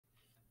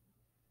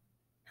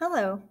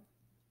Hello.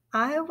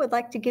 I would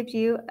like to give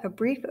you a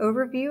brief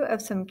overview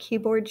of some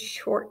keyboard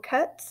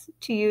shortcuts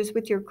to use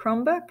with your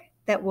Chromebook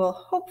that will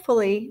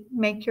hopefully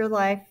make your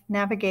life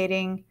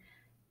navigating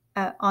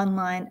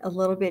online a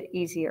little bit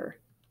easier.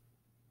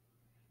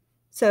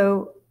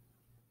 So,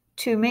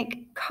 to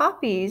make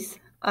copies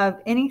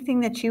of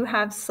anything that you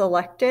have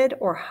selected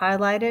or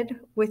highlighted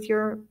with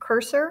your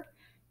cursor,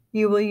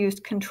 you will use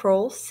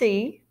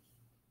Control-C.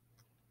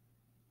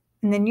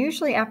 And then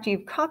usually after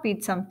you've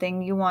copied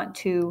something, you want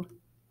to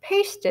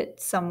paste it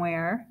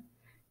somewhere.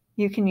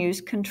 You can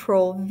use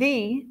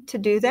Control-V to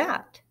do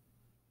that.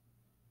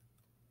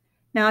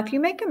 Now, if you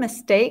make a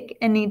mistake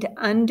and need to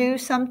undo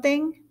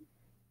something,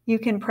 you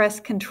can press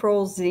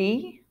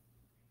Control-Z.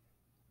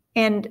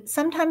 And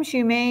sometimes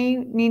you may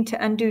need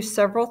to undo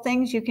several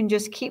things. You can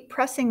just keep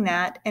pressing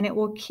that and it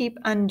will keep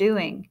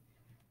undoing.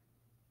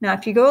 Now,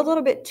 if you go a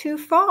little bit too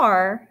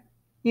far,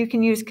 you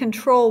can use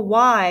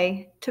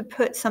Control-Y to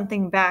put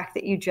something back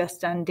that you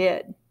just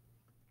undid.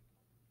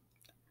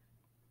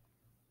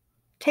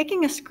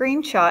 Taking a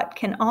screenshot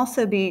can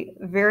also be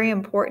very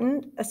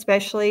important,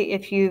 especially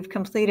if you've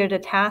completed a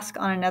task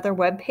on another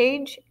web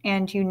page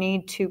and you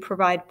need to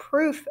provide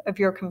proof of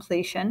your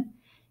completion.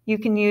 You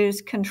can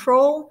use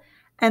Control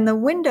and the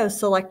window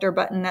selector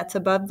button that's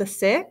above the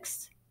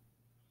 6.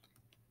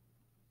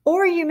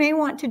 Or you may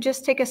want to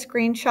just take a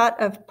screenshot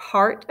of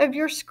part of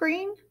your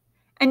screen,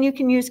 and you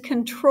can use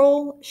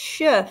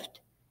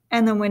Control-Shift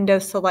and the window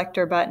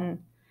selector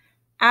button.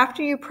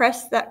 After you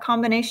press that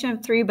combination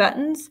of 3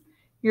 buttons,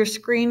 your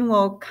screen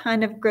will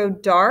kind of go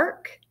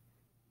dark,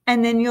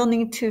 and then you'll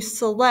need to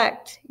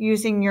select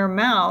using your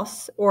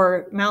mouse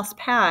or mouse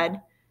pad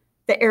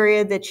the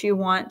area that you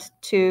want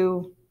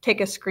to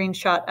take a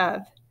screenshot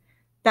of.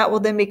 That will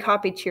then be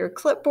copied to your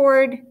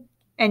clipboard,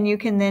 and you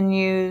can then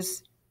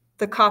use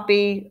the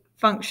copy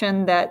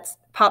function that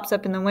pops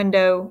up in the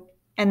window,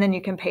 and then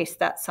you can paste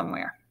that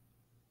somewhere.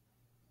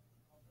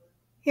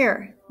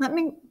 Here, let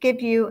me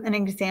give you an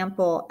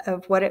example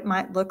of what it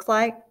might look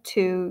like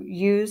to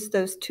use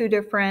those 2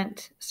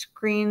 different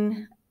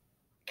screen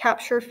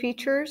capture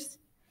features.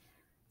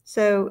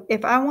 So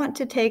if I want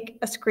to take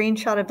a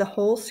screenshot of the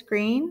whole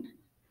screen,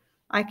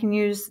 I can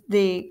use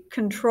the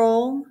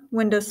Control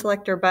window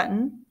selector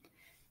button,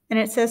 and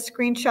it says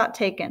screenshot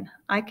taken.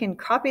 I can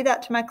copy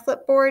that to my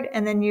clipboard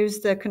and then use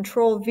the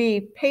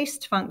Control-V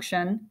paste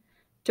function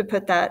to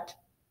put that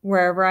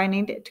wherever I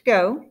need it to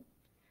go.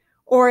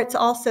 Or it's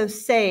also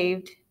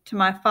saved to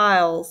my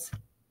files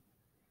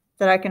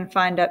that I can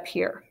find up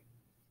here.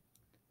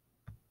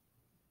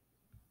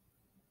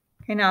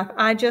 Okay, now if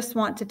I just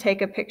want to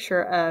take a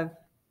picture of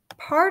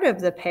part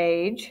of the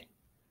page,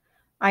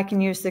 I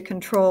can use the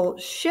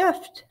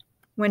Control-Shift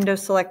window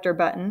selector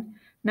button.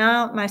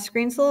 Now my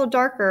screen's a little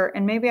darker,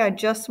 and maybe I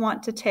just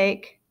want to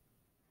take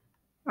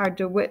our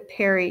DeWitt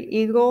Perry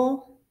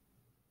Eagle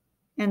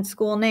and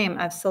school name.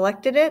 I've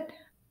selected it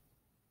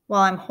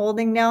while I'm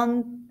holding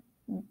down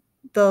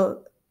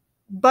the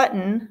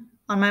button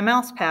on my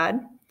mouse pad.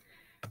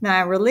 Now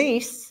I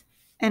release,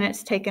 and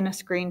it's taken a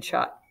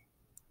screenshot.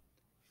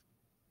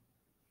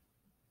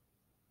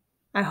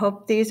 I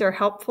hope these are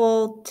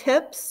helpful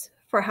tips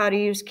for how to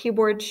use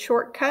keyboard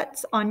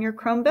shortcuts on your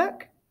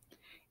Chromebook.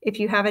 If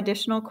you have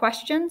additional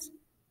questions,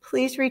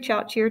 please reach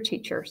out to your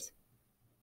teachers.